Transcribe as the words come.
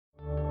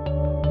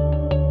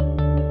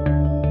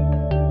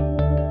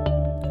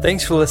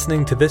Thanks for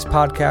listening to this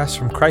podcast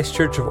from Christ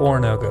Church of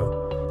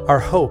Oronogo. Our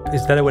hope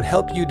is that it would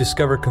help you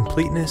discover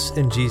completeness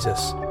in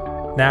Jesus.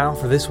 Now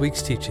for this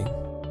week's teaching.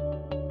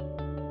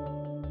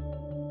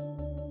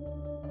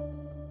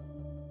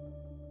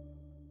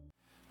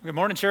 Good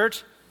morning,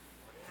 church.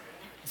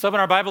 Let's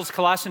open our Bibles,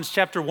 Colossians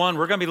chapter 1.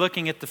 We're going to be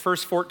looking at the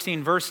first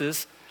 14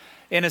 verses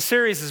in a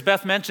series, as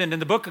Beth mentioned, in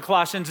the book of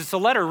Colossians. It's a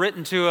letter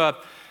written to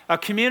a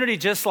community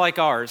just like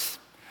ours.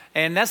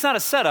 And that's not a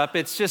setup,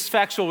 it's just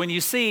factual. When you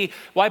see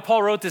why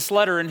Paul wrote this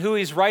letter and who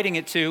he's writing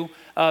it to,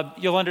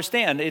 you'll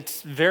understand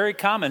it's very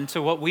common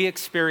to what we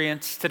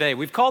experience today.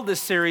 We've called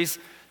this series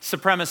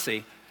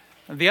Supremacy.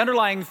 The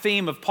underlying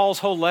theme of Paul's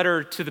whole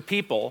letter to the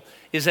people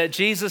is that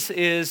Jesus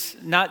is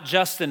not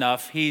just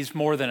enough, he's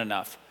more than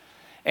enough.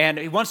 And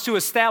he wants to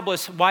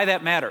establish why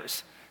that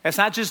matters. That's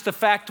not just the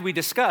fact we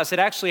discuss. It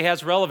actually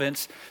has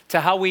relevance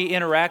to how we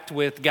interact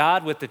with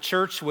God, with the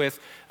church, with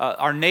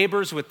our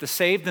neighbors, with the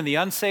saved and the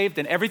unsaved.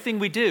 And everything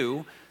we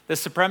do, the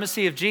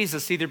supremacy of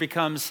Jesus either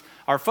becomes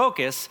our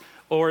focus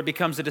or it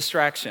becomes a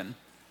distraction.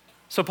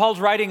 So Paul's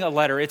writing a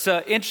letter. It's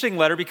an interesting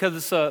letter because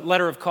it's a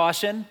letter of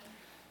caution.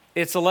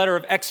 It's a letter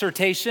of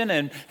exhortation,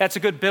 and that's a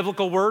good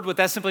biblical word. What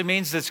that simply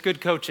means is it's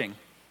good coaching.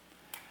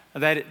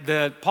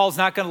 Paul's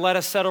not going to let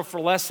us settle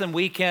for less than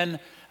we can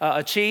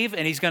achieve,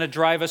 and he's going to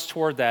drive us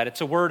toward that.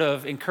 It's a word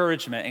of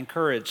encouragement,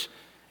 encourage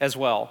as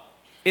well.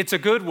 It's a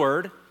good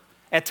word.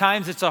 At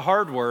times it's a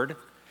hard word,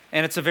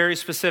 and it's a very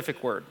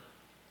specific word.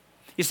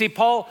 You see,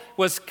 Paul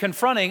was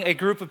confronting a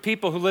group of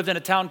people who lived in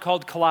a town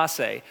called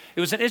Colossae.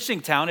 It was an interesting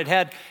town. It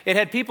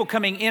had people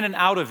coming in and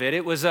out of it.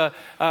 It was a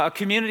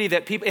community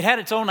that it had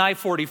its own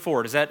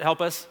I-44. Does that help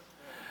us?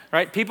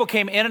 Right? People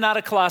came in and out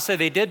of Colossae.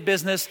 They did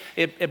business.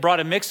 It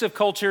brought a mix of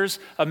cultures,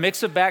 a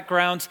mix of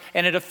backgrounds,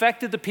 and it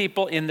affected the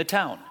people in the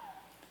town.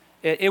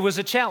 It was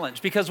a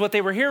challenge because what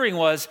they were hearing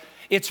was,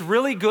 it's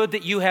really good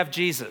that you have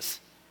Jesus.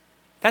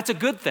 That's a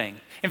good thing.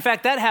 In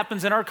fact, that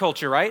happens in our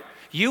culture, right?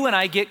 You and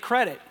I get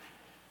credit.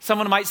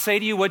 Someone might say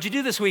to you, what'd you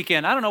do this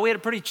weekend? I don't know, we had a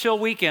pretty chill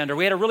weekend, or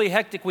we had a really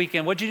hectic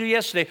weekend. What'd you do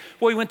yesterday?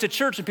 Well, we went to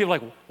church, and people are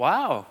like,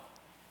 wow.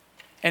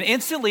 And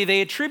instantly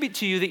they attribute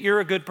to you that you're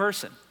a good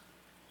person.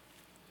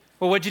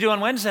 Well, what'd you do on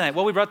Wednesday night?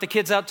 Well, we brought the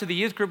kids out to the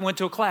youth group and went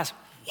to a class.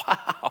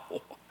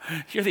 Wow,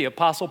 you're the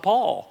Apostle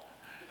Paul.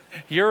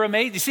 You're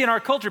amazing. You see, in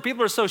our culture,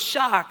 people are so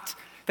shocked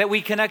that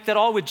we connect it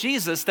all with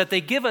Jesus that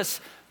they give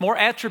us more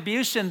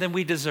attribution than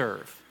we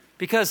deserve.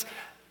 Because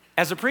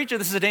as a preacher,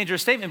 this is a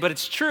dangerous statement, but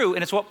it's true,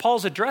 and it's what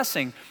Paul's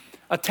addressing.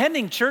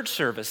 Attending church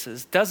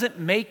services doesn't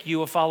make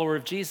you a follower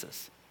of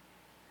Jesus.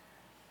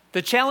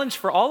 The challenge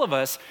for all of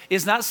us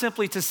is not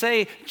simply to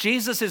say,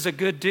 Jesus is a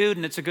good dude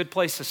and it's a good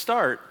place to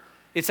start.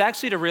 It's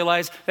actually to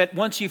realize that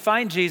once you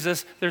find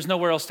Jesus, there's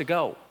nowhere else to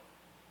go.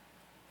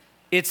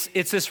 It's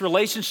this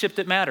relationship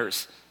that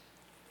matters.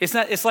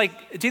 It's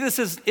like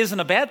Jesus isn't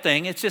a bad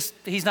thing, it's just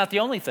he's not the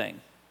only thing.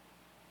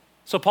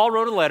 So Paul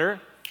wrote a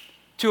letter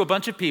to a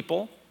bunch of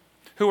people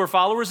who are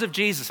followers of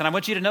Jesus, and I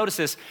want you to notice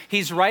this.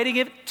 He's writing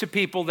it to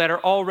people that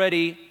are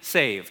already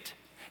saved.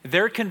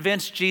 They're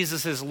convinced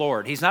Jesus is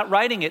Lord. He's not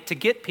writing it to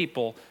get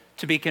people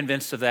to be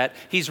convinced of that.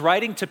 He's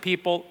writing to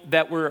people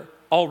that were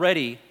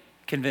already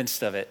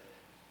convinced of it.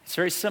 It's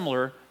very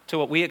similar to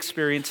what we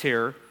experience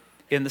here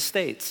in the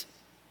States.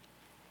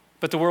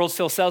 But the world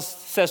still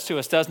says to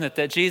us, doesn't it,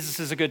 that Jesus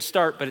is a good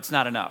start, but it's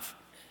not enough.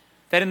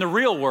 That in the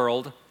real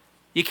world,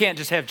 you can't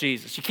just have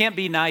Jesus. You can't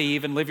be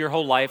naive and live your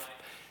whole life,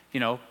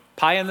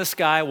 pie in the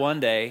sky one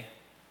day.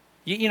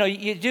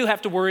 You do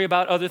have to worry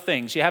about other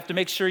things. You have to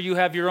make sure you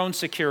have your own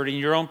security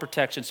and your own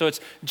protection. So it's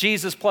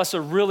Jesus plus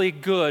a really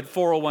good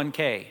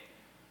 401k.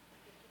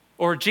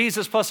 Or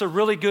Jesus plus a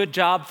really good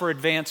job for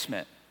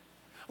advancement.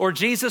 Or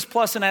Jesus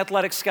plus an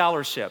athletic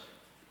scholarship.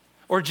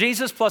 Or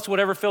Jesus plus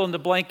whatever fill in the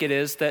blank it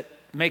is that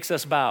makes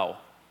us bow.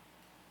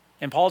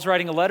 And Paul's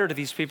writing a letter to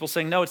these people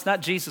saying, no, it's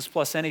not Jesus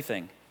plus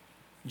anything.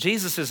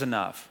 Jesus is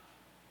enough.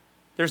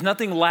 There's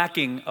nothing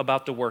lacking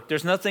about the work.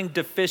 There's nothing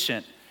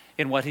deficient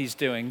in what he's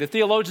doing. The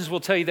theologians will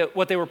tell you that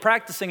what they were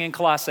practicing in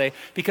Colossae,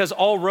 because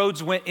all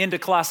roads went into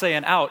Colossae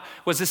and out,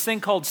 was this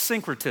thing called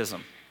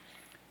syncretism.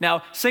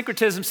 Now,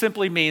 syncretism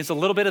simply means a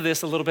little bit of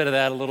this, a little bit of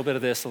that, a little bit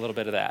of this, a little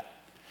bit of that.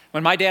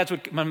 When my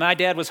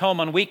dad was home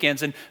on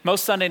weekends, and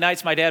most Sunday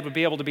nights my dad would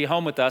be able to be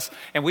home with us,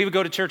 and we would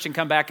go to church and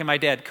come back and my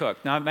dad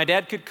cooked. Now, my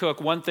dad could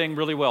cook one thing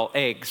really well,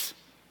 eggs.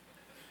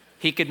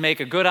 He could make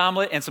a good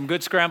omelet and some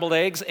good scrambled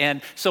eggs,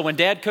 and so when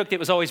Dad cooked, it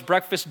was always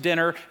breakfast,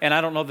 dinner, and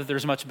I don't know that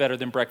there's much better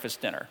than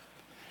breakfast, dinner.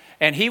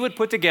 And he would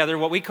put together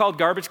what we called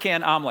garbage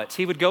can omelets.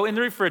 He would go in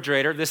the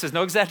refrigerator, this is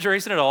no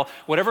exaggeration at all,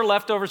 whatever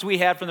leftovers we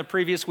had from the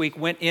previous week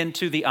went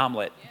into the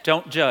omelet.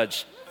 Don't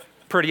judge.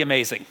 Pretty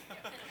amazing.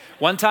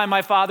 One time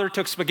my father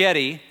took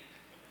spaghetti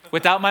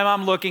without my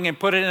mom looking and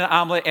put it in an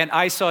omelet, and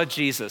I saw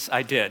Jesus.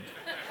 I did.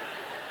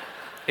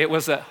 It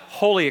was a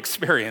holy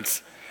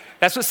experience.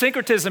 That's what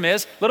syncretism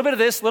is. A little bit of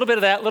this, a little bit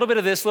of that, a little bit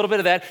of this, a little bit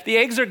of that. The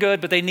eggs are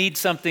good, but they need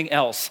something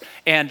else.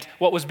 And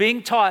what was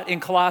being taught in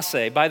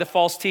Colossae by the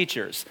false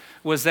teachers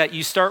was that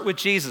you start with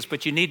Jesus,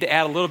 but you need to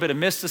add a little bit of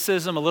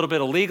mysticism, a little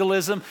bit of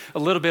legalism, a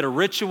little bit of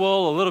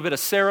ritual, a little bit of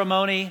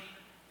ceremony.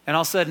 And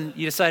all of a sudden,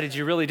 you decided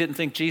you really didn't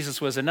think Jesus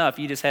was enough.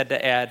 You just had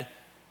to add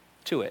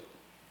to it.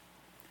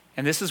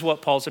 And this is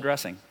what Paul's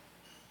addressing.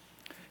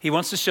 He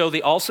wants to show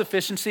the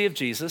all-sufficiency of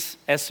Jesus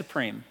as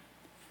supreme.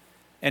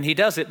 And he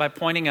does it by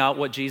pointing out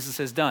what Jesus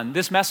has done.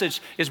 This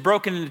message is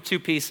broken into two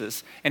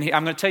pieces. And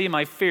I'm going to tell you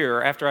my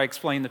fear after I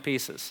explain the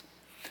pieces.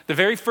 The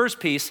very first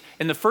piece,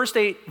 in the first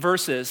 8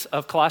 verses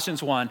of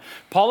Colossians 1,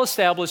 Paul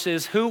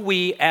establishes who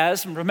we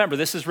as, remember,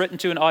 this is written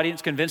to an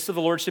audience convinced of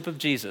the lordship of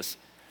Jesus.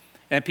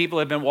 And people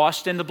have been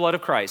washed in the blood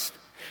of Christ.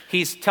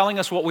 He's telling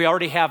us what we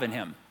already have in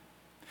him.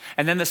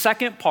 And then the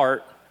second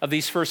part of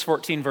these first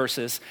 14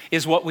 verses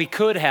is what we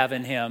could have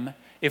in him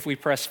if we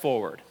press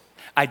forward.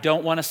 I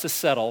don't want us to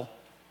settle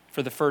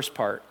for the first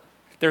part.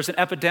 There's an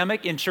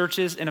epidemic in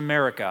churches in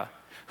America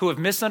who have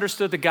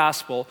misunderstood the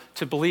gospel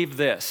to believe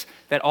this,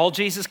 that all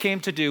Jesus came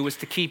to do was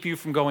to keep you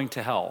from going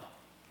to hell.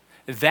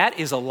 That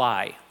is a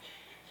lie.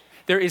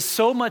 There is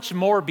so much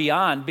more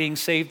beyond being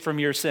saved from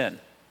your sin.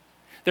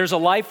 There's a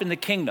life in the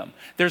kingdom.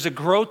 There's a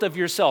growth of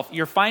yourself.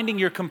 You're finding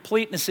your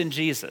completeness in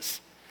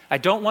Jesus. I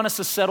don't want us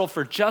to settle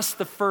for just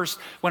the first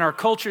when our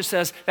culture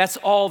says that's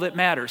all that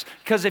matters.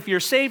 Because if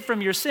you're saved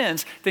from your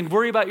sins, then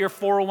worry about your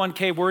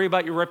 401k, worry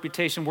about your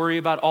reputation, worry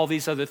about all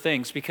these other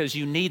things because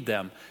you need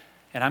them.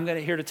 And I'm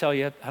here to tell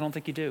you, I don't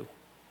think you do.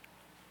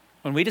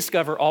 When we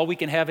discover all we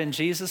can have in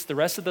Jesus, the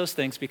rest of those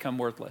things become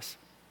worthless.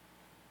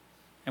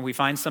 And we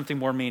find something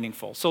more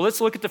meaningful. So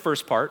let's look at the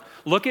first part.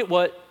 Look at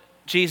what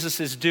Jesus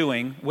is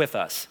doing with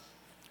us.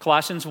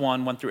 Colossians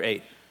 1 through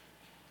 8.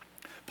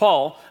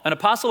 Paul, an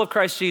apostle of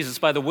Christ Jesus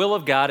by the will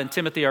of God, and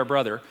Timothy our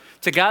brother,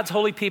 to God's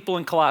holy people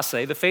in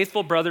Colossae, the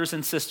faithful brothers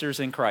and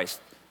sisters in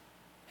Christ.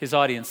 His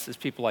audience is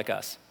people like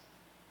us.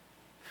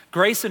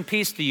 Grace and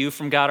peace to you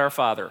from God our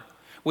Father.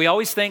 We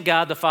always thank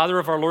God, the Father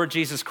of our Lord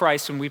Jesus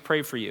Christ, when we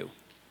pray for you,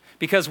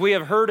 because we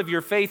have heard of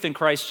your faith in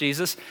Christ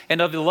Jesus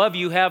and of the love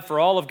you have for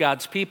all of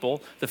God's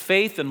people, the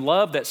faith and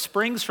love that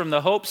springs from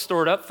the hope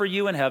stored up for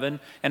you in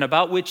heaven and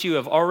about which you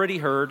have already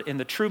heard in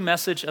the true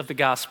message of the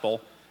gospel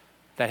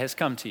that has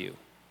come to you.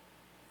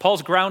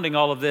 Paul's grounding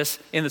all of this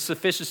in the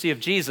sufficiency of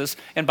Jesus,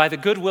 and by the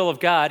goodwill of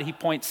God, he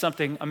points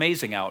something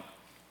amazing out.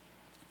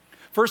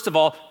 First of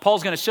all,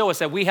 Paul's going to show us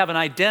that we have an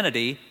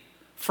identity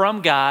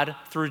from God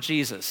through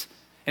Jesus.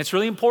 And it's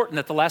really important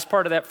that the last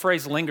part of that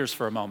phrase lingers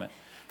for a moment,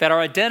 that our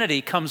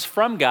identity comes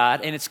from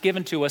God and it's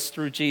given to us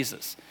through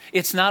Jesus.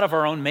 It's not of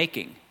our own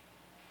making.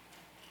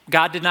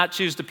 God did not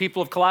choose the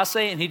people of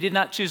Colossae, and he did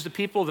not choose the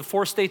people of the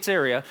 4 states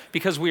area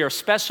because we are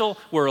special,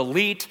 we're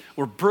elite,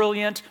 we're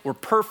brilliant, we're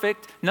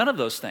perfect, none of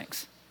those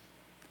things.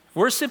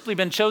 We're simply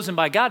been chosen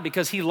by God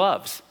because he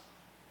loves.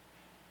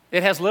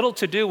 It has little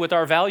to do with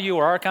our value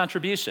or our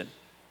contribution.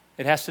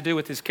 It has to do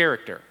with his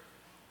character.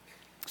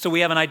 So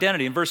we have an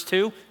identity. In verse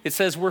 2, it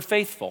says we're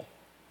faithful.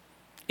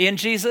 In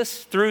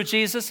Jesus, through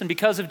Jesus, and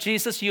because of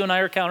Jesus, you and I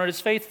are counted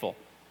as faithful.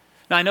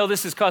 Now, I know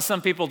this has caused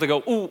some people to go,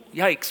 ooh,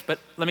 yikes, but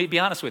let me be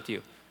honest with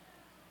you.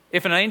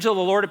 If an angel of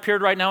the Lord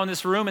appeared right now in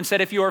this room and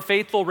said, if you are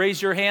faithful,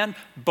 raise your hand,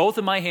 both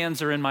of my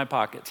hands are in my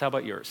pockets. How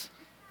about yours?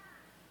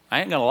 I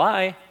ain't gonna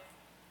lie.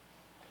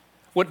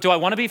 What, do I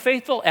want to be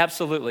faithful?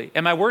 Absolutely.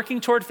 Am I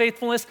working toward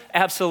faithfulness?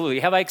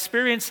 Absolutely. Have I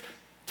experienced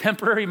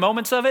temporary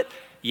moments of it?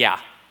 Yeah.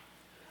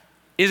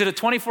 Is it a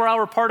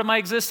 24-hour part of my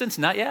existence?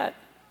 Not yet.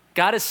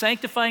 God is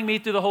sanctifying me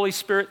through the Holy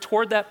Spirit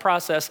toward that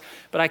process,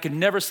 but I could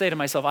never say to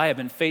myself, I have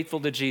been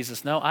faithful to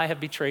Jesus. No, I have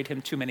betrayed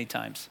him too many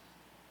times.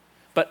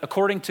 But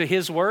according to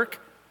his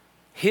work,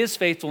 his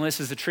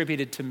faithfulness is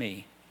attributed to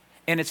me,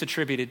 and it's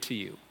attributed to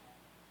you.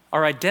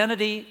 Our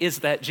identity is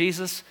that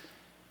Jesus,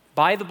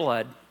 by the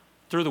blood,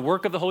 through the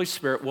work of the Holy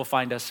Spirit, will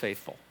find us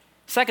faithful.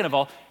 Second of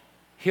all,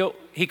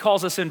 he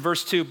calls us in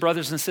verse 2,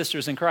 brothers and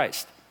sisters in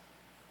Christ.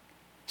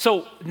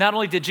 So not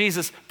only did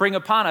Jesus bring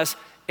upon us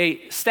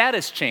a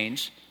status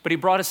change, but he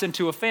brought us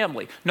into a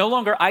family. No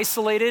longer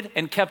isolated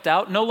and kept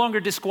out, no longer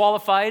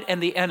disqualified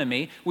and the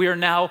enemy. We are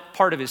now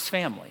part of his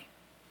family.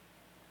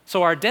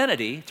 So our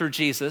identity through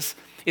Jesus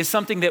is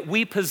something that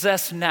we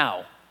possess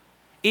now,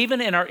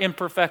 even in our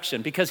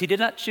imperfection, because he did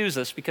not choose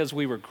us because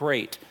we were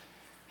great.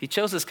 He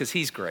chose us because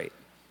he's great.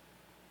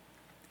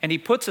 And he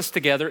puts us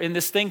together in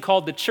this thing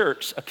called the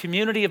church, a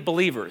community of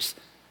believers,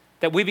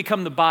 that we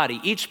become the body,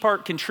 each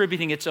part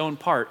contributing its own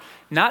part,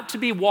 not to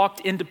be walked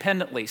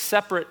independently,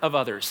 separate of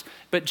others.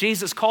 But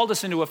Jesus called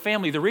us into a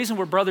family. The reason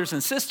we're brothers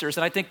and sisters,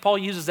 and I think Paul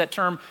uses that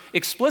term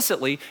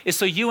explicitly, is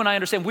so you and I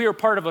understand we are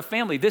part of a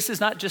family. This is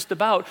not just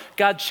about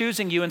God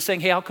choosing you and saying,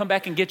 hey, I'll come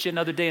back and get you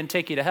another day and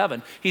take you to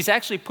heaven. He's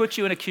actually put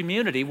you in a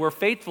community where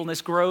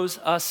faithfulness grows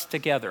us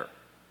together.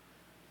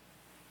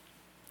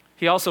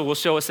 He also will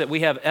show us that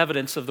we have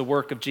evidence of the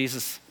work of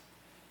Jesus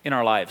in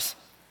our lives.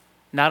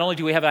 Not only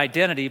do we have an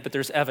identity, but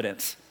there's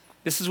evidence.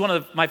 This is one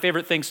of my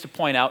favorite things to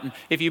point out. And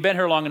if you've been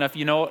here long enough,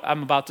 you know what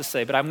I'm about to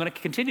say. But I'm going to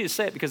continue to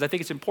say it because I think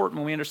it's important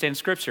when we understand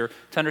Scripture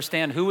to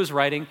understand who is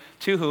writing,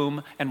 to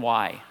whom, and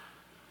why.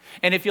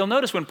 And if you'll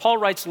notice, when Paul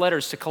writes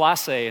letters to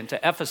Colossae and to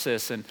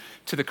Ephesus and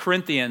to the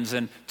Corinthians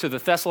and to the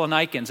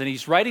Thessalonians, and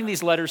he's writing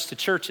these letters to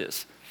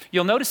churches,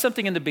 you'll notice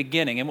something in the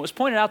beginning. And what was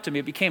pointed out to me,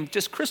 it became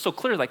just crystal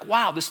clear, like,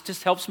 wow, this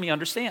just helps me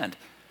understand.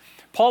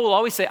 Paul will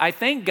always say, I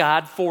thank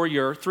God for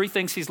your three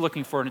things he's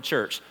looking for in a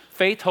church: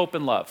 faith, hope,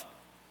 and love.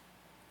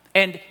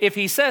 And if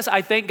he says,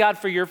 I thank God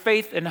for your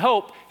faith and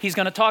hope, he's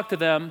going to talk to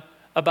them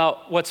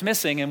about what's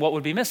missing, and what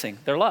would be missing: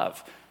 their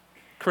love.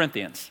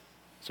 Corinthians.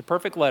 It's a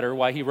perfect letter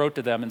why he wrote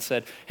to them and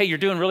said, hey, you're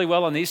doing really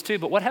well on these two,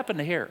 but what happened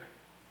to here?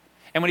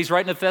 And when he's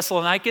writing to the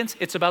Thessalonians,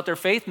 it's about their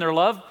faith and their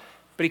love,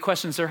 but he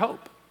questions their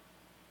hope.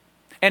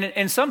 And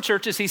in some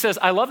churches, he says,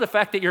 I love the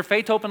fact that your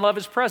faith, hope, and love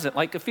is present,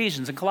 like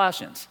Ephesians and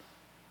Colossians.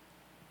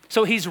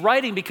 So he's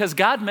writing because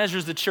God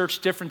measures the church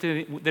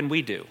differently than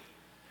we do.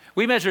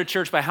 We measure a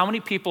church by how many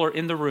people are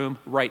in the room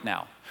right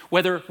now,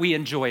 whether we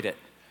enjoyed it,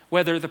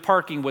 whether the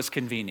parking was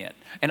convenient,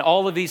 and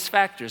all of these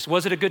factors.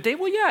 Was it a good day?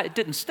 Well, yeah, it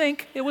didn't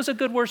stink. It was a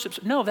good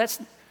worship. No, that's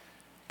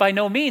by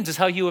no means is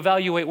how you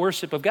evaluate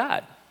worship of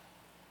God.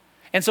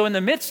 And so in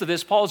the midst of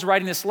this, Paul is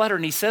writing this letter,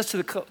 and he says to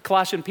the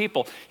Colossian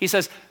people, he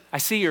says, I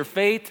see your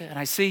faith, and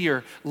I see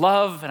your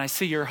love, and I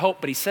see your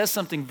hope. But he says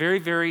something very,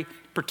 very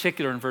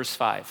particular in verse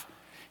 5.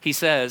 He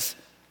says,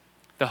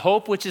 the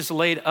hope which is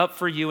laid up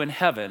for you in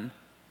heaven.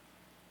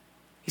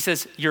 He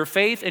says, your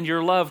faith and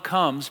your love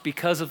comes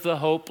because of the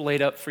hope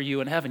laid up for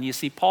you in heaven. You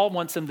see, Paul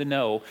wants them to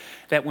know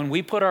that when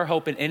we put our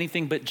hope in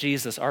anything but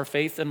Jesus, our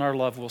faith and our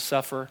love will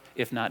suffer,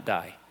 if not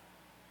die.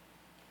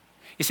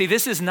 You see,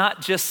 this is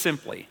not just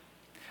simply,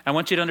 I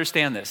want you to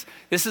understand this.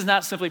 This is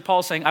not simply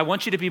Paul saying, I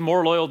want you to be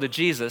more loyal to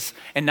Jesus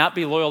and not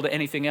be loyal to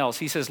anything else.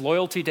 He says,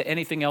 loyalty to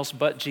anything else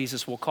but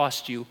Jesus will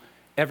cost you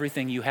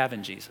everything you have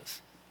in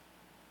Jesus.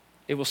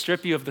 It will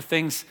strip you of the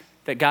things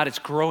that God is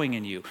growing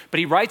in you. But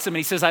he writes them and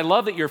he says, I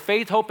love that your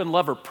faith, hope, and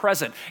love are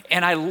present.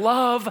 And I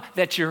love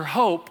that your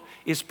hope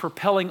is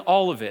propelling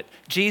all of it.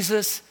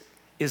 Jesus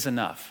is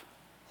enough.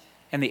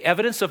 And the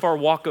evidence of our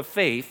walk of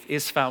faith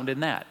is found in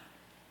that.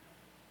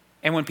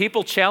 And when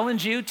people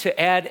challenge you to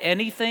add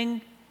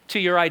anything to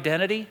your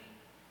identity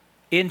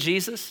in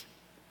Jesus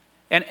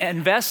and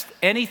invest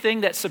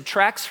anything that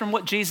subtracts from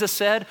what Jesus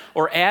said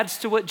or adds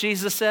to what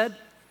Jesus said,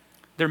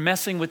 they're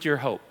messing with your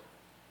hope.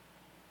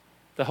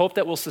 The hope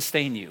that will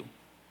sustain you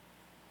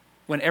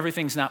when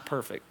everything's not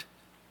perfect.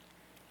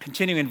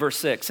 Continuing in verse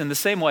 6, in the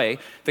same way,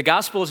 the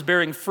gospel is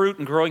bearing fruit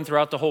and growing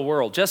throughout the whole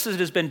world, just as it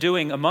has been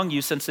doing among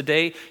you since the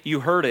day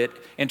you heard it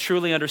and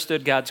truly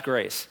understood God's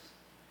grace.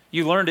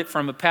 You learned it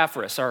from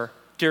Epaphras, our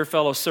dear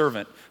fellow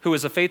servant, who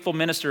is a faithful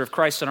minister of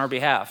Christ on our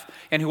behalf,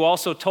 and who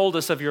also told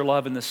us of your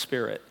love in the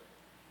Spirit.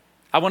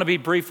 I want to be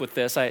brief with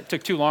this. It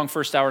took too long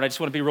first hour, and I just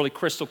want to be really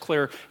crystal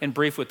clear and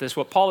brief with this.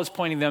 What Paul is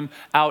pointing them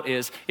out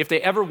is, if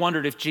they ever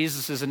wondered if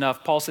Jesus is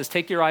enough, Paul says,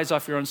 take your eyes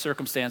off your own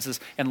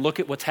circumstances and look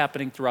at what's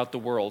happening throughout the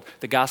world.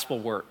 The gospel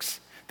works.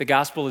 The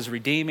gospel is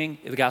redeeming.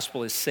 The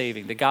gospel is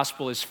saving. The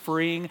gospel is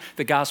freeing.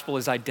 The gospel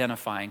is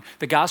identifying.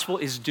 The gospel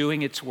is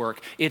doing its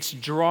work. It's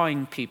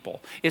drawing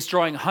people. It's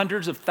drawing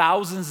hundreds of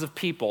thousands of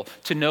people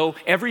to know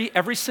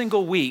every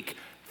single week.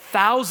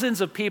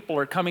 Thousands of people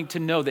are coming to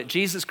know that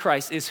Jesus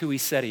Christ is who he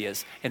said he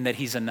is and that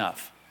he's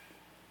enough.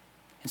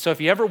 And so if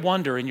you ever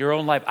wonder in your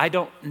own life, I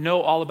don't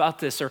know all about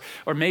this,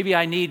 or maybe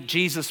I need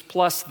Jesus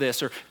plus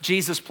this, or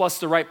Jesus plus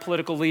the right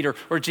political leader,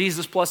 or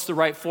Jesus plus the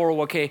right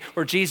 401k,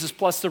 or Jesus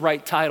plus the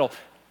right title.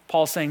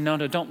 Paul's saying, no,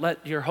 don't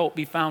let your hope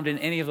be found in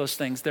any of those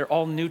things. They're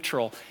all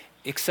neutral,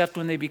 except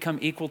when they become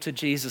equal to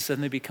Jesus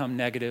and they become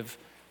negative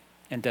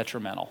and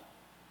detrimental.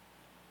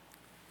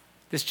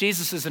 This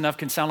Jesus is enough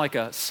can sound like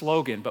a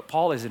slogan, but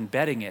Paul is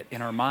embedding it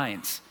in our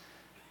minds,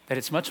 that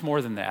it's much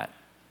more than that.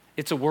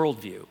 It's a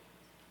worldview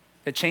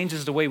that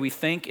changes the way we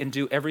think and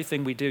do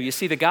everything we do. You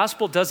see, the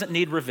gospel doesn't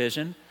need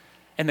revision,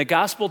 and the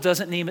gospel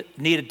doesn't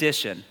need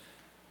addition.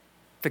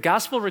 The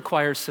gospel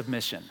requires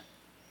submission,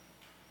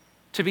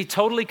 to be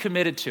totally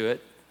committed to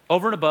it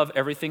over and above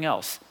everything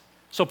else.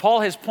 So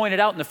Paul has pointed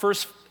out in the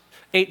first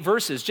 8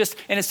 verses,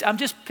 I'm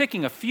just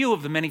picking a few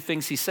of the many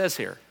things he says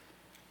here,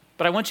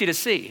 but I want you to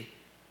see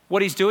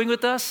what he's doing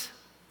with us.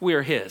 We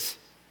are his,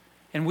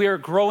 and we are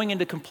growing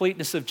into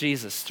completeness of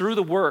Jesus through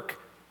the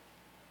work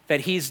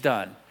that he's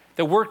done,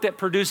 the work that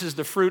produces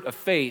the fruit of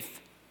faith,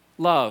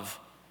 love,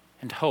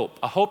 and hope,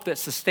 a hope that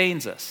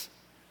sustains us,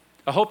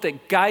 a hope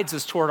that guides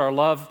us toward our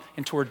love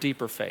and toward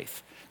deeper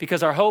faith.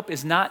 Because our hope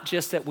is not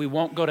just that we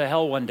won't go to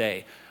hell one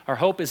day. Our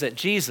hope is that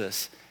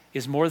Jesus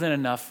is more than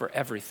enough for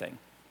everything.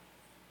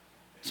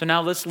 So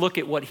now let's look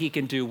at what he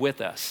can do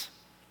with us.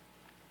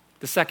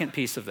 The second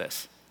piece of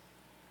this.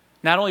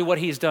 Not only what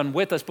he's done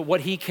with us, but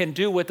what he can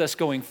do with us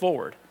going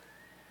forward.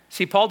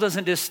 See, Paul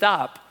doesn't just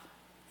stop.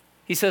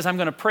 He says, I'm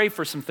going to pray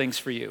for some things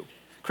for you.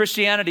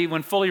 Christianity,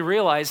 when fully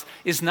realized,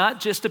 is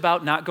not just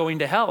about not going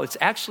to hell. It's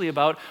actually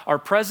about our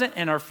present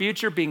and our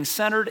future being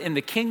centered in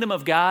the kingdom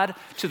of God,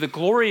 to the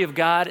glory of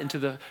God, and to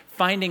the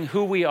finding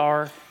who we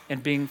are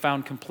and being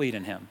found complete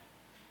in him.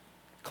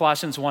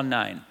 Colossians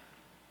 1:9.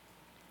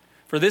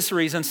 For this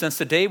reason, since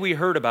the day we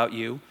heard about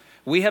you,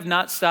 we have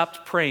not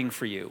stopped praying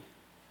for you.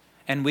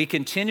 And we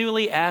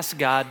continually ask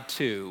God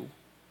to,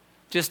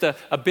 just a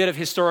bit of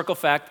historical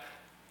fact,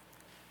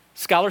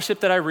 scholarship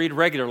that I read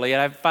regularly,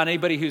 and I've found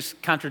anybody who's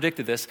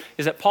contradicted this,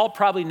 is that Paul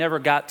probably never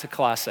got to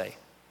Colossae.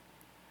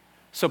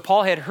 So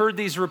Paul had heard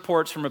these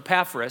reports from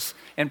Epaphras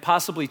and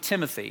possibly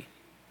Timothy.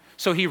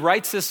 So he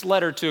writes this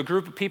letter to a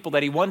group of people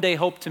that he one day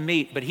hoped to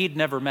meet, but he'd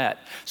never met.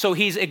 So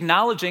he's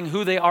acknowledging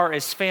who they are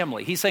as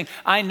family. He's saying,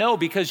 I know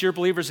because you're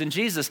believers in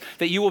Jesus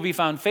that you will be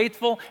found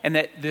faithful, and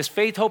that this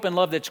faith, hope, and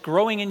love that's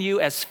growing in you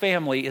as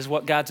family is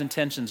what God's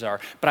intentions are.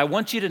 But I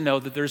want you to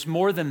know that there's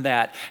more than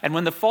that. And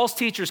when the false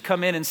teachers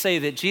come in and say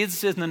that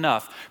Jesus isn't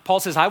enough, Paul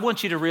says, I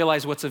want you to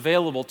realize what's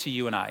available to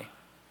you and I.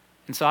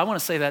 And so I want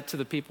to say that to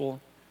the people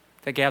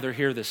that gather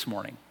here this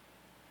morning.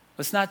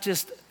 Let's not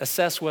just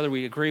assess whether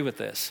we agree with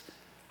this.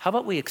 How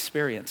about we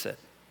experience it?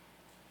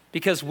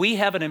 Because we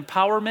have an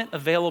empowerment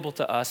available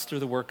to us through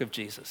the work of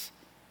Jesus.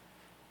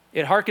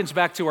 It harkens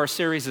back to our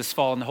series this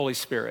fall on the Holy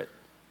Spirit,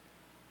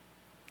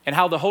 and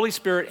how the Holy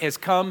Spirit has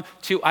come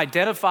to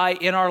identify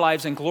in our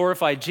lives and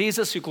glorify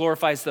Jesus, who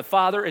glorifies the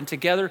Father, and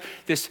together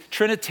this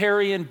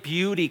Trinitarian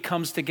beauty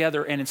comes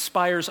together and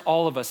inspires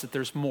all of us that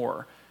there's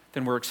more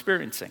than we're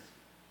experiencing.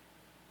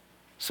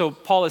 So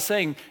Paul is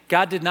saying,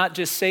 God did not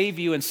just save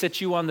you and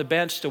sit you on the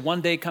bench to one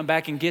day come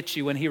back and get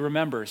you when he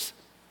remembers.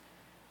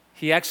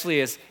 He actually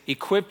has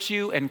equipped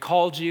you and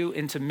called you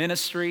into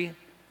ministry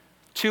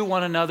to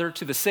one another,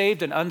 to the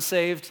saved and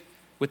unsaved,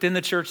 within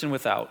the church and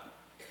without.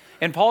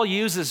 And Paul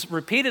uses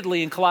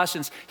repeatedly in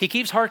Colossians, he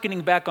keeps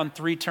hearkening back on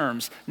three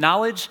terms: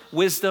 knowledge,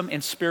 wisdom,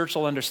 and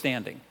spiritual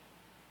understanding.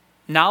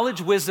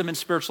 Knowledge, wisdom, and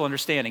spiritual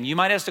understanding. You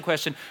might ask the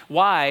question,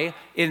 why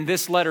in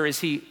this letter is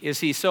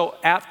he so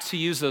apt to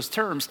use those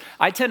terms?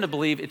 I tend to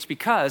believe it's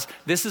because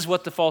this is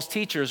what the false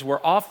teachers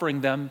were offering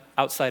them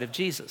outside of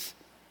Jesus.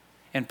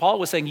 And Paul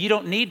was saying, you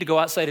don't need to go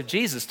outside of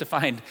Jesus to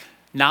find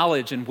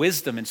knowledge and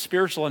wisdom and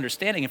spiritual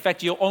understanding. In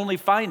fact, you'll only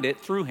find it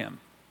through him.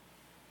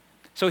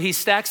 So he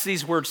stacks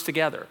these words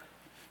together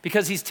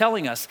because he's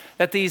telling us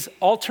that these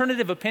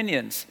alternative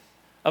opinions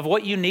of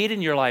what you need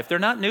in your life, they're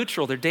not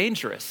neutral, they're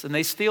dangerous, and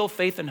they steal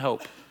faith and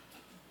hope.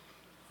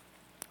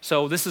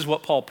 So this is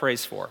what Paul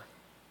prays for.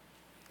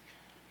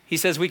 He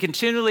says, we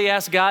continually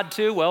ask God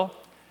to, well,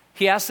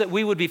 he asks that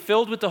we would be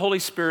filled with the Holy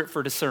Spirit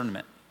for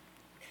discernment.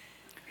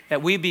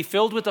 That we be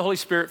filled with the Holy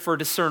Spirit for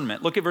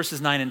discernment. Look at verses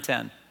 9 and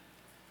 10.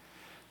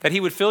 That he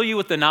would fill you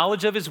with the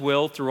knowledge of his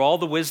will through all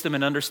the wisdom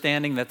and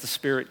understanding that the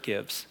Spirit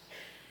gives,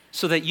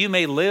 so that you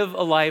may live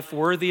a life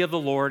worthy of the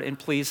Lord and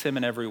please him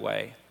in every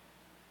way.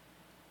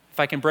 If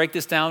I can break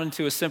this down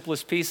into its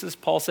simplest pieces,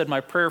 Paul said,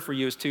 my prayer for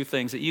you is two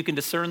things: that you can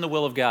discern the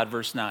will of God,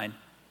 verse 9,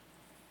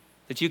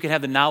 that you can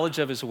have the knowledge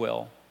of his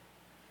will,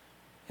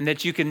 and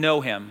that you can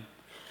know him.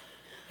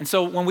 And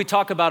so when we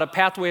talk about a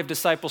pathway of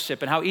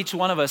discipleship and how each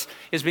one of us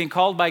is being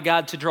called by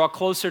God to draw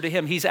closer to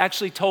him, he's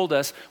actually told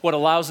us what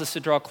allows us to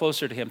draw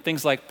closer to him.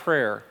 Things like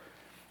prayer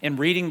and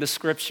reading the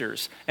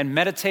scriptures and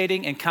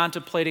meditating and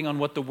contemplating on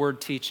what the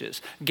word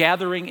teaches,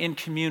 gathering in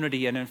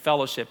community and in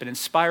fellowship and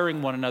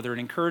inspiring one another and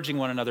encouraging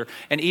one another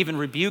and even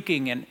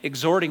rebuking and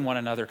exhorting one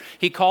another.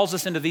 He calls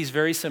us into these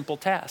very simple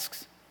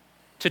tasks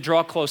to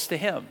draw close to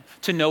him,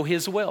 to know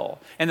his will.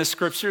 And the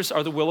scriptures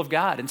are the will of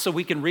God. And so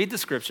we can read the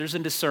scriptures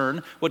and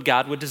discern what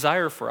God would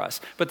desire for us.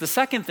 But the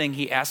second thing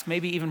he asked may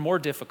be even more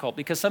difficult,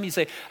 because some of you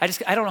say, I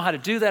don't know how to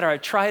do that, or I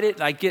tried it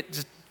and I get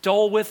just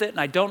dull with it and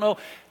I don't know.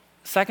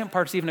 Second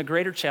part's even a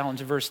greater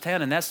challenge in verse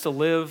 10, and that's to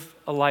live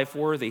a life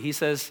worthy. He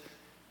says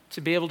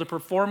to be able to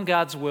perform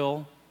God's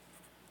will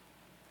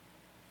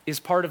is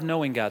part of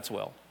knowing God's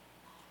will.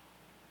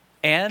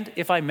 And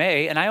if I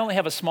may, and I only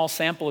have a small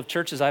sample of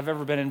churches I've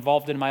ever been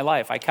involved in my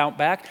life. I count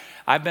back,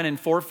 I've been in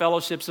 4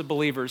 fellowships of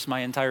believers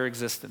my entire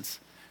existence.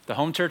 The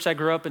home church I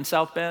grew up in,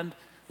 South Bend,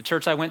 the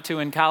church I went to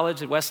in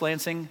college at West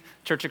Lansing,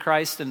 Church of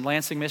Christ in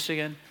Lansing,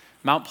 Michigan,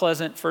 Mount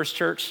Pleasant First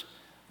Church,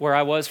 where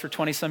I was for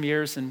 20 some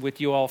years, and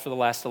with you all for the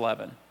last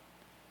 11.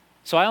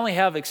 So I only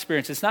have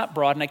experience. It's not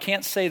broad, and I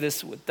can't say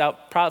this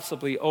without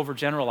possibly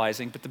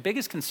overgeneralizing, but the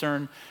biggest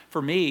concern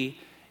for me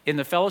in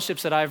the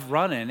fellowships that I've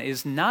run in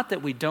is not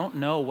that we don't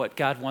know what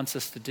God wants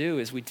us to do,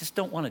 is we just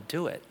don't want to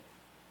do it.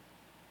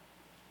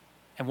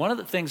 And one of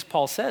the things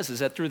Paul says is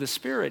that through the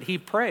Spirit, he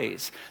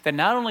prays that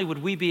not only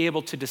would we be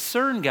able to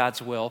discern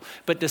God's will,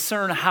 but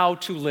discern how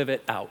to live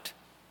it out,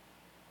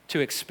 to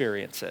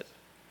experience it.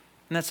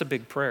 And that's a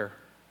big prayer.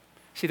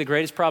 See, the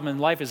greatest problem in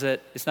life is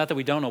that it's not that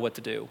we don't know what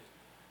to do.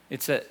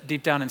 It's that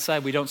deep down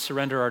inside, we don't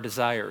surrender our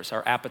desires,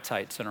 our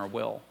appetites, and our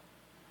will.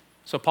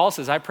 So Paul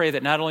says, I pray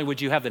that not only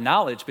would you have the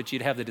knowledge, but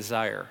you'd have the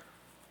desire.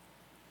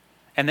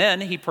 And then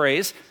he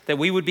prays that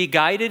we would be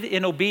guided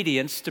in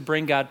obedience to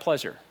bring God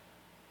pleasure.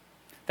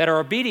 That our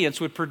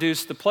obedience would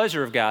produce the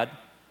pleasure of God,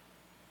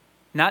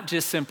 not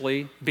just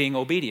simply being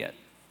obedient.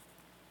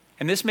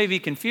 And this may be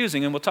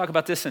confusing, and we'll talk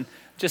about this in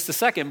just a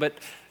second, but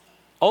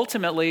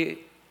ultimately,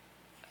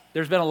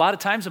 there's been a lot of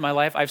times in my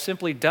life I've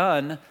simply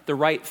done the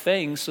right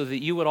thing so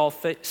that you would all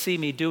see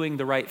me doing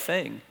the right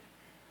thing.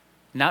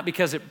 Not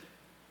because it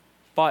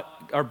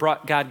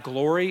brought God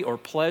glory or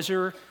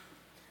pleasure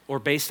or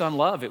based on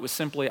love. It was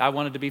simply I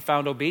wanted to be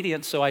found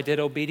obedient, so I did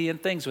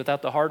obedient things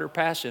without the heart or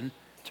passion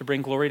to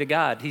bring glory to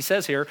God. He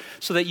says here,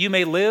 so that you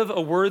may live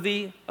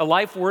a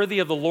life worthy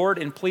of the Lord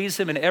and please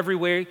him in every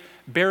way,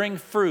 bearing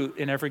fruit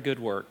in every good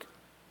work.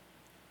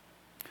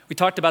 We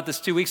talked about this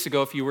 2 weeks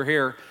ago, if you were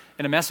here,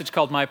 in a message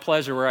called My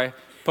Pleasure, where I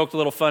poked a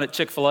little fun at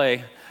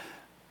Chick-fil-A.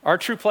 Our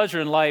true pleasure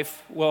in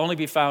life will only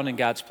be found in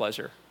God's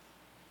pleasure.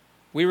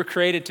 We were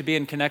created to be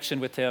in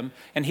connection with him,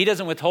 and he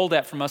doesn't withhold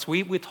that from us.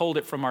 We withhold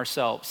it from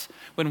ourselves.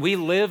 When we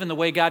live in the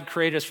way God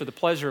created us for the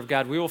pleasure of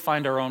God, we will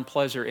find our own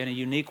pleasure in a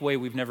unique way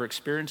we've never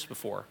experienced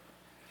before.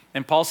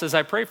 And Paul says,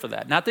 I pray for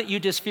that. Not that you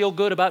just feel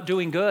good about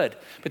doing good,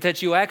 but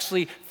that you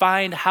actually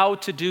find how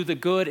to do the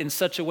good in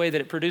such a way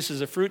that it produces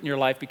a fruit in your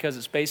life because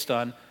it's based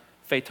on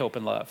faith, hope,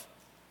 and love.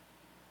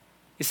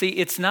 You see,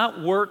 it's not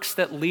works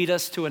that lead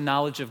us to a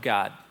knowledge of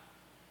God.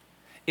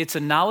 It's a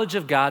knowledge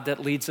of God that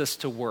leads us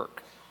to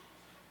work.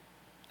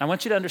 I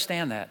want you to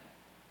understand that,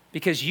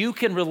 because you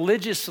can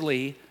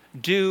religiously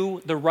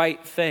do the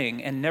right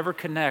thing and never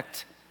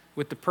connect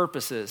with the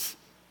purposes.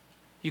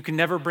 You can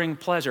never bring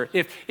pleasure.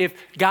 If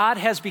God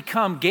has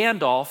become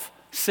Gandalf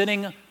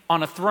sitting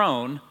on a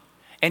throne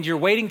and you're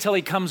waiting till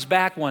he comes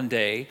back one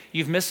day,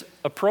 you've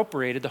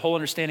misappropriated the whole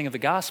understanding of the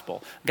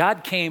gospel.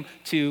 God came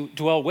to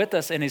dwell with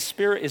us, and his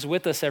Spirit is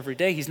with us every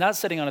day. He's not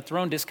sitting on a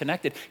throne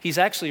disconnected. He's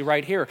actually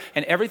right here.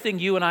 And everything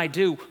you and I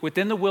do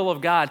within the will of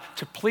God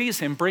to please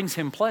him brings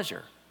him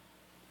pleasure.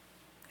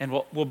 And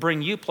will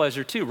bring you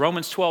pleasure too.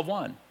 Romans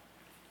 12:1.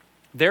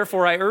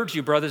 Therefore, I urge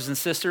you, brothers and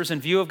sisters, in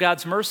view of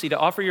God's mercy, to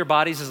offer your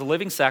bodies as a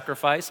living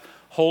sacrifice,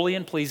 holy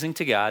and pleasing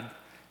to God.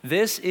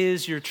 This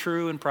is your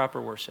true and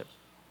proper worship.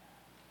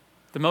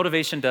 The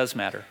motivation does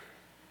matter.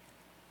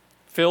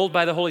 Filled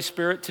by the Holy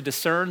Spirit to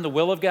discern the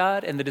will of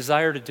God and the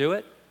desire to do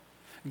it,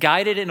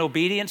 guided in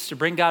obedience to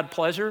bring God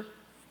pleasure,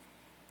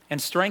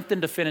 and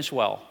strengthened to finish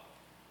well.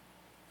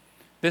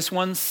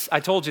 I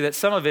told you that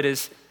some of it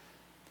is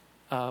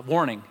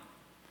warning.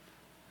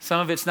 Some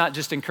of it's not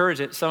just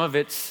encouragement, some of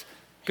it's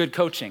good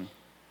coaching.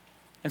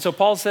 And so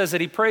Paul says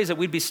that he prays that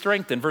we'd be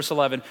strengthened, verse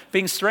 11,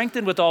 being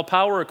strengthened with all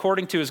power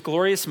according to his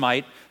glorious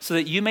might, so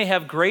that you may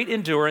have great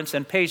endurance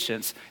and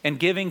patience, and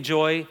giving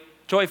joyful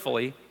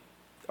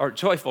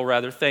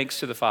thanks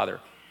to the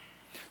Father.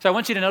 So I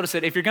want you to notice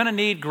that if you're going to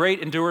need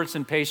great endurance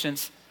and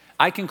patience,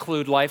 I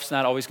conclude life's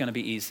not always going to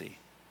be easy.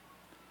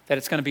 That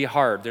it's going to be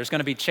hard. There's going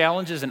to be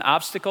challenges and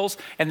obstacles,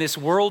 and this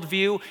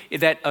worldview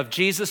that of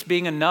Jesus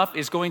being enough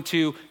is going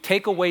to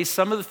take away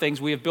some of the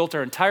things we have built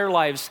our entire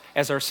lives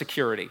as our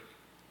security.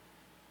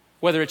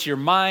 Whether it's your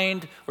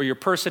mind or your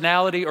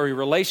personality or your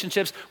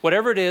relationships,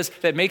 whatever it is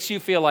that makes you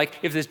feel like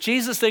if this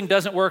Jesus thing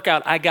doesn't work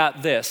out, I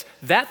got this.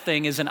 That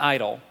thing is an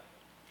idol,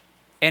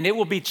 and it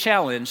will be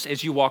challenged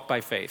as you walk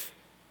by faith.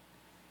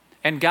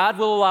 And God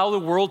will allow the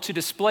world to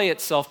display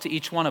itself to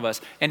each one of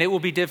us, and it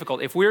will be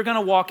difficult. If we're going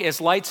to walk as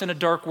lights in a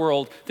dark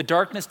world, the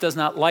darkness does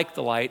not like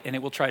the light, and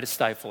it will try to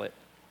stifle it.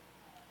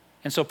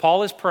 And so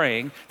Paul is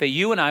praying that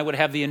you and I would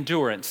have the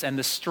endurance and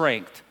the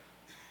strength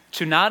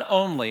to not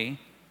only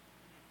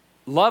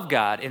love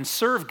God and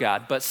serve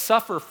God, but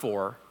suffer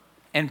for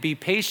and be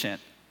patient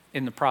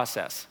in the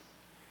process.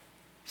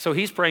 So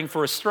he's praying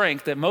for a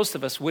strength that most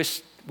of us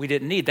wish we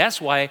didn't need.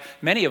 That's why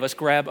many of us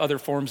grab other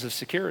forms of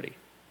security.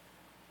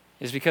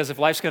 Is because if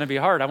life's going to be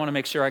hard, I want to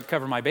make sure I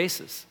cover my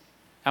bases.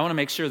 I want to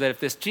make sure that if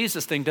this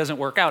Jesus thing doesn't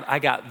work out, I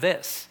got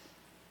this.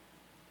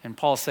 And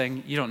Paul's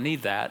saying, you don't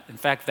need that. In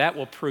fact, that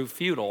will prove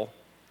futile,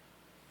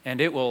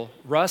 and it will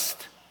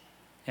rust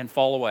and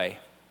fall away.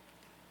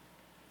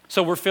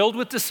 So we're filled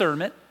with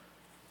discernment.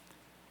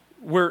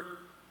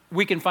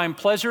 We can find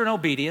pleasure in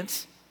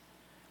obedience.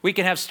 We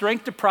can have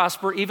strength to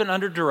prosper even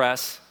under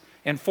duress.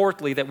 And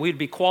fourthly, that we'd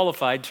be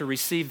qualified to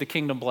receive the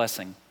kingdom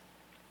blessing.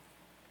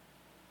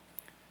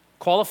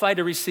 Qualified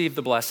to receive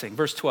the blessing.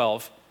 Verse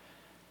 12,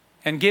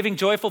 and giving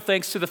joyful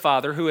thanks to the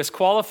Father who has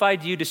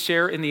qualified you to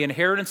share in the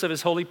inheritance of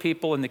his holy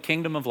people in the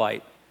kingdom of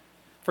light.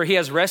 For he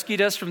has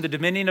rescued us from the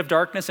dominion of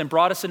darkness and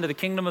brought us into the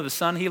kingdom of the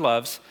Son he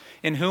loves,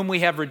 in whom we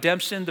have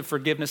redemption, the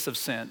forgiveness of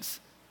sins.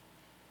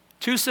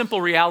 Two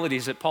simple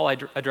realities that Paul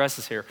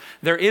addresses here.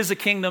 There is a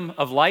kingdom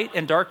of light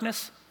and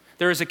darkness.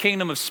 There is a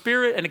kingdom of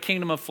spirit and a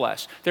kingdom of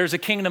flesh. There's a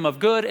kingdom of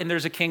good and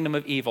there's a kingdom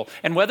of evil.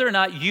 And whether or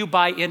not you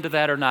buy into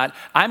that or not,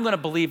 I'm going to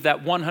believe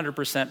that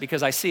 100%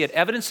 because I see it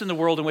evidenced in the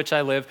world in which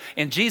I live,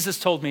 and Jesus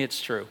told me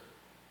it's true.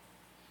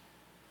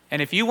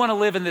 And if you want to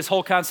live in this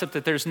whole concept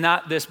that there's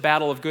not this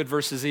battle of good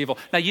versus evil,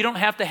 now you don't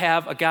have to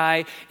have a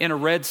guy in a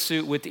red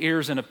suit with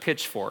ears and a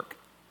pitchfork.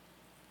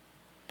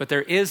 But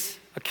there is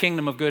a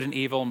kingdom of good and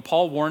evil, and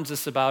Paul warns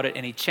us about it,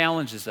 and he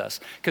challenges us.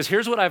 Because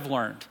here's what I've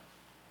learned.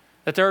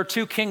 That there are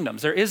two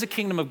kingdoms. There is a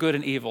kingdom of good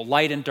and evil,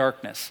 light and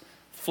darkness,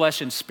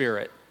 flesh and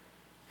spirit.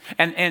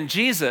 And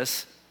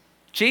Jesus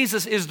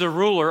is the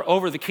ruler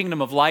over the kingdom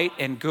of light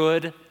and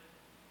good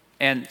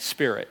and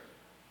spirit.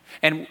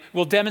 And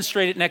we'll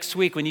demonstrate it next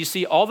week when you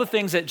see all the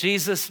things that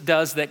Jesus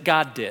does that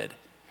God did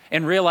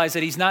and realize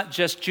that he's not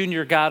just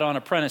junior God on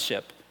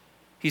apprenticeship.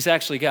 He's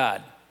actually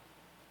God.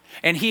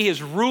 And he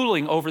is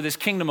ruling over this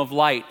kingdom of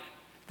light,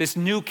 this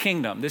new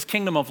kingdom, this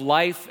kingdom of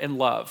life and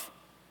love.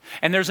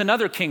 And there's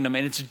another kingdom,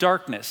 and it's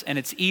darkness, and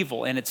it's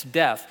evil, and it's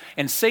death,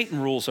 and Satan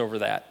rules over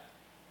that.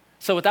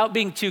 So without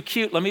being too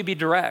cute, let me be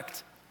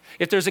direct.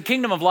 If there's a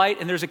kingdom of light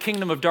and there's a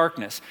kingdom of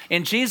darkness,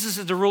 and Jesus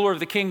is the ruler of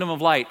the kingdom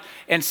of light,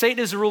 and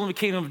Satan is the ruler of the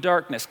kingdom of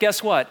darkness,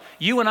 guess what?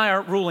 You and I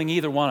aren't ruling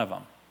either one of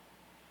them.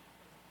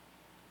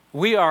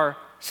 We are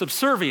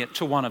subservient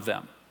to one of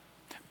them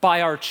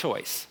by our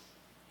choice.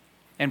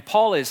 And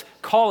Paul is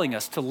calling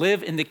us to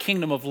live in the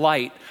kingdom of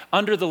light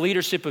under the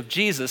leadership of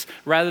Jesus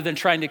rather than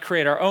trying to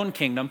create our own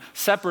kingdom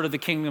separate of the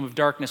kingdom of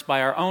darkness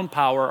by our own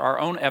power, our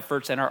own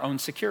efforts, and our own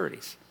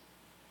securities.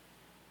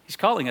 He's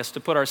calling us to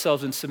put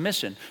ourselves in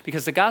submission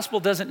because the gospel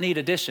doesn't need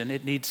addition,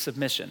 it needs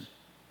submission.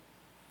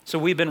 So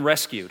we've been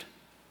rescued.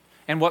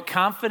 And what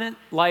confident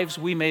lives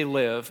we may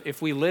live if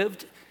we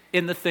lived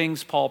in the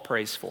things Paul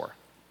prays for.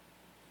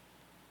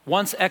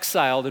 Once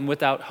exiled and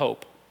without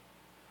hope.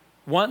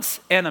 Once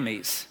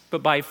enemies,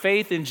 but by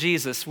faith in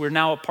Jesus, we're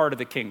now a part of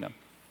the kingdom.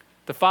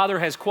 The Father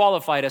has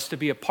qualified us to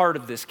be a part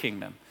of this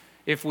kingdom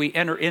if we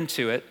enter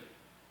into it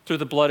through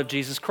the blood of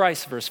Jesus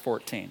Christ, verse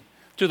 14,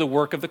 through the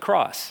work of the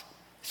cross.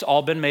 It's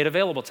all been made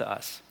available to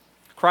us.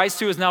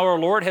 Christ, who is now our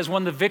Lord, has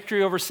won the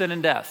victory over sin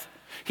and death.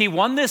 He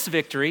won this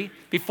victory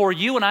before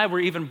you and I were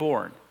even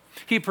born.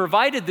 He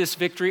provided this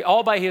victory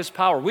all by his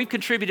power. We've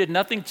contributed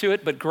nothing to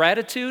it but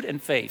gratitude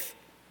and faith.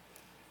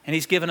 And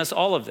he's given us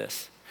all of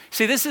this.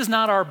 See, this is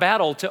not our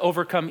battle to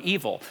overcome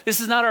evil. This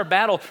is not our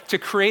battle to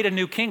create a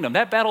new kingdom.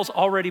 That battle's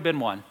already been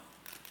won.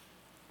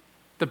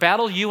 The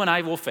battle you and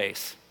I will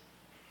face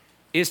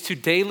is to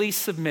daily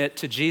submit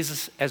to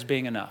Jesus as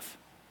being enough,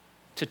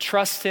 to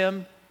trust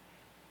him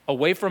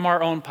away from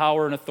our own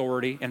power and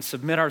authority and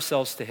submit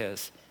ourselves to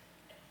his.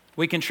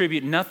 We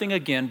contribute nothing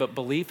again but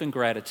belief and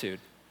gratitude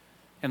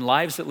and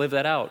lives that live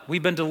that out.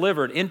 We've been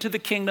delivered into the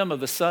kingdom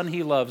of the Son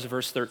he loves,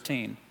 verse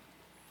 13.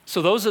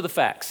 So those are the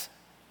facts.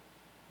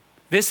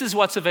 This is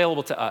what's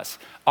available to us.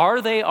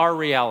 Are they our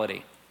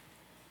reality?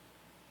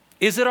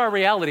 Is it our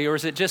reality, or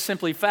is it just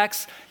simply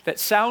facts that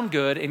sound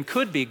good and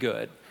could be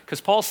good? Because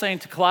Paul's saying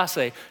to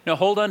Colossae, no,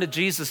 hold on to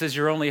Jesus as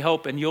your only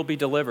hope and you'll be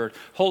delivered.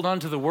 Hold on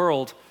to the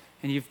world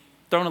and you've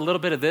thrown a little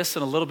bit of this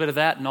and a little bit of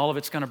that and all of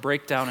it's going to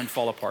break down and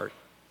fall apart.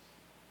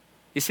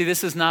 You see,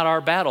 this is not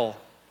our battle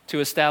to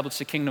establish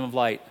the kingdom of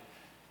light.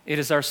 It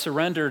is our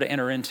surrender to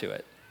enter into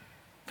it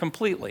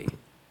completely,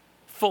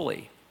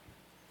 fully,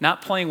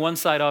 not playing one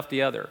side off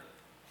the other.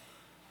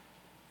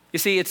 You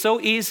see, it's so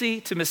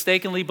easy to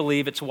mistakenly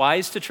believe it's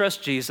wise to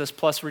trust Jesus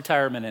plus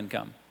retirement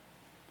income,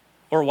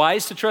 or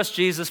wise to trust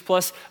Jesus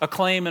plus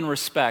acclaim and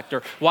respect,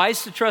 or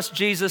wise to trust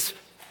Jesus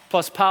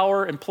plus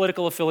power and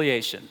political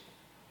affiliation.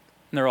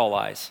 And they're all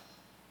lies.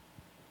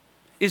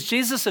 Is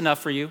Jesus enough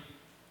for you?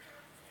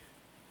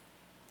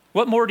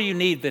 What more do you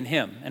need than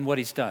him and what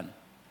he's done?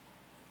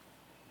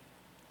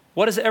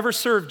 What has ever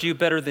served you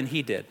better than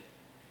he did?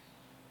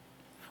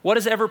 What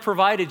has ever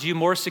provided you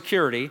more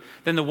security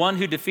than the one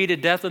who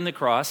defeated death on the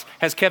cross,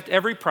 has kept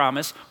every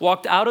promise,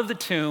 walked out of the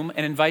tomb,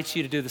 and invites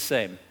you to do the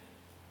same?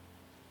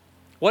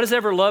 What has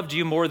ever loved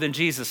you more than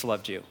Jesus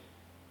loved you?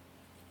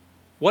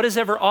 What has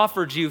ever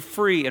offered you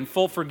free and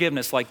full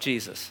forgiveness like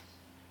Jesus?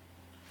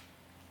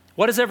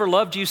 What has ever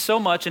loved you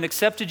so much and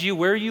accepted you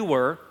where you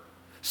were,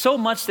 so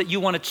much that you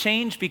want to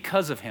change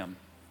because of him?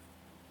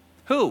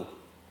 Who?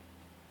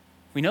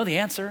 We know the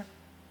answer.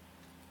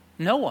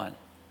 No one.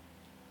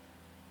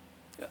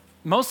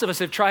 Most of us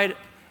have tried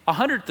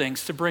 100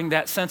 things to bring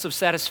that sense of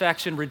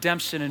satisfaction,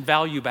 redemption, and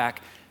value back,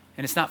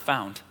 and it's not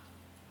found.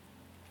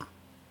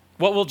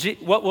 What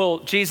will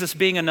Jesus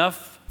being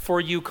enough for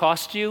you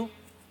cost you?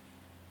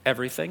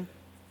 Everything.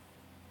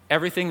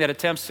 Everything that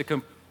attempts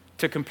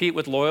to compete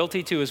with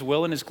loyalty to his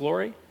will and his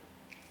glory.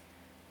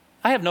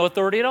 I have no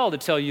authority at all to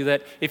tell you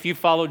that if you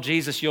follow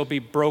Jesus, you'll be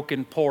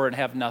broken, poor, and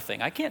have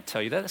nothing. I can't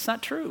tell you that. That's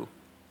not true.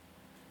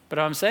 But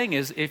what I'm saying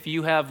is if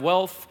you have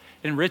wealth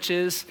and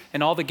riches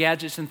and all the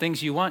gadgets and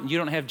things you want and you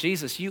don't have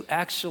Jesus, you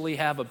actually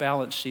have a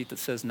balance sheet that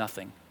says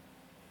nothing.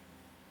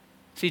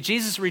 See,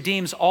 Jesus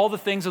redeems all the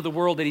things of the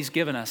world that he's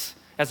given us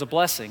as a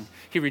blessing.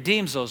 He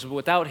redeems those, but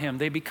without him,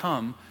 they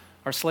become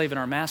our slave and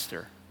our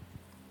master.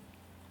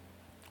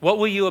 What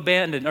will you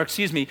abandon,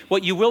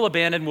 what you will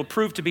abandon will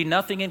prove to be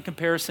nothing in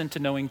comparison to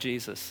knowing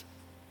Jesus.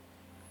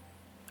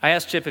 I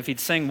asked Chip if he'd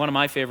sing one of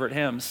my favorite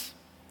hymns.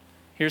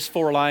 Here's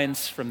 4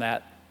 lines from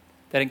that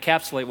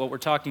encapsulate what we're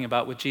talking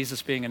about with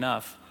Jesus being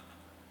enough.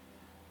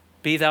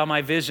 Be thou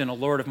my vision, O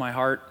Lord of my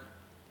heart.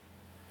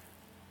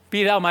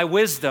 Be thou my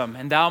wisdom,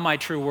 and thou my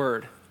true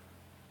word.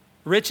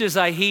 Riches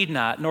I heed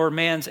not, nor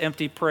man's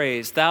empty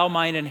praise. Thou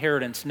mine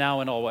inheritance, now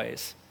and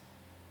always.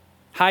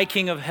 High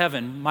King of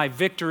heaven, my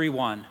victory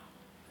won.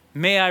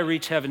 May I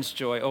reach heaven's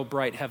joy, O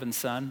bright heaven's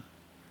sun.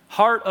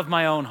 Heart of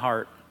my own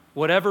heart,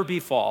 whatever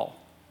befall,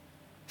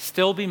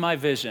 still be my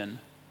vision,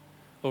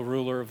 O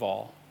ruler of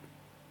all.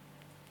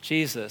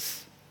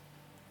 Jesus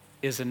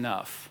is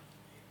enough.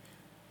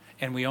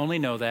 And we only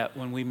know that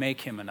when we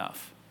make him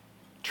enough.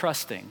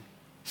 Trusting,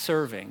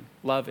 serving,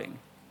 loving.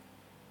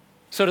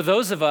 So to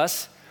those of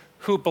us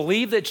who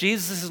believe that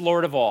Jesus is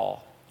Lord of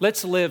all,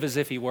 let's live as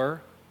if he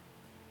were.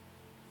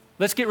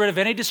 Let's get rid of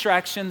any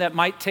distraction that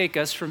might take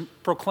us from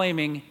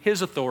proclaiming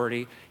his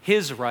authority,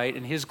 his right,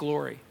 and his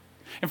glory.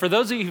 And for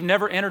those of you who've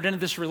never entered into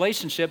this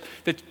relationship,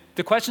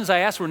 the questions I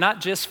asked were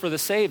not just for the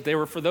saved. They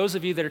were for those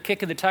of you that are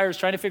kicking the tires,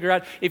 trying to figure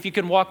out if you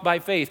can walk by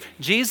faith.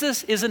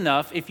 Jesus is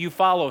enough if you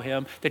follow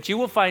him, that you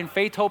will find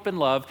faith, hope, and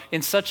love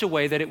in such a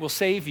way that it will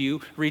save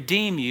you,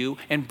 redeem you,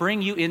 and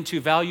bring you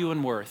into value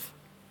and worth.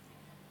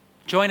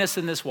 Join us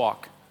in this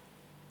walk.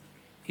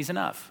 He's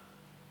enough.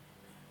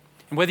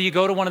 And whether you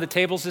go to one of the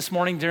tables this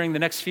morning during the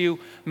next few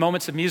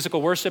moments of musical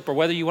worship, or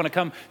whether you want to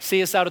come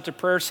see us out at the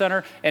prayer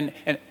center and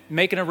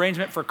make an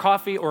arrangement for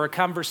coffee or a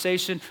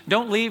conversation,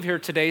 don't leave here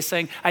today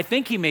saying, I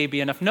think he may be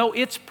enough. No,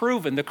 it's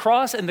proven. The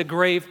cross and the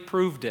grave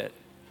proved it.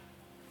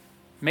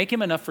 Make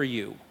him enough for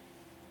you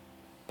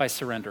by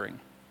surrendering.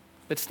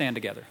 Let's stand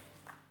together.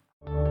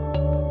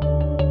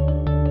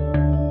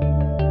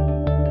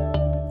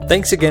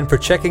 Thanks again for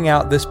checking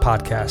out this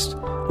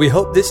podcast. We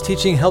hope this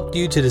teaching helped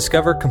you to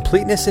discover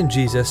completeness in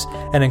Jesus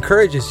and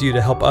encourages you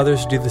to help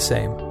others do the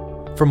same.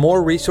 For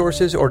more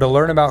resources or to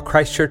learn about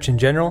Christ Church in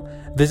general,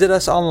 visit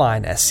us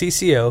online at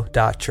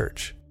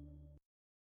cco.church.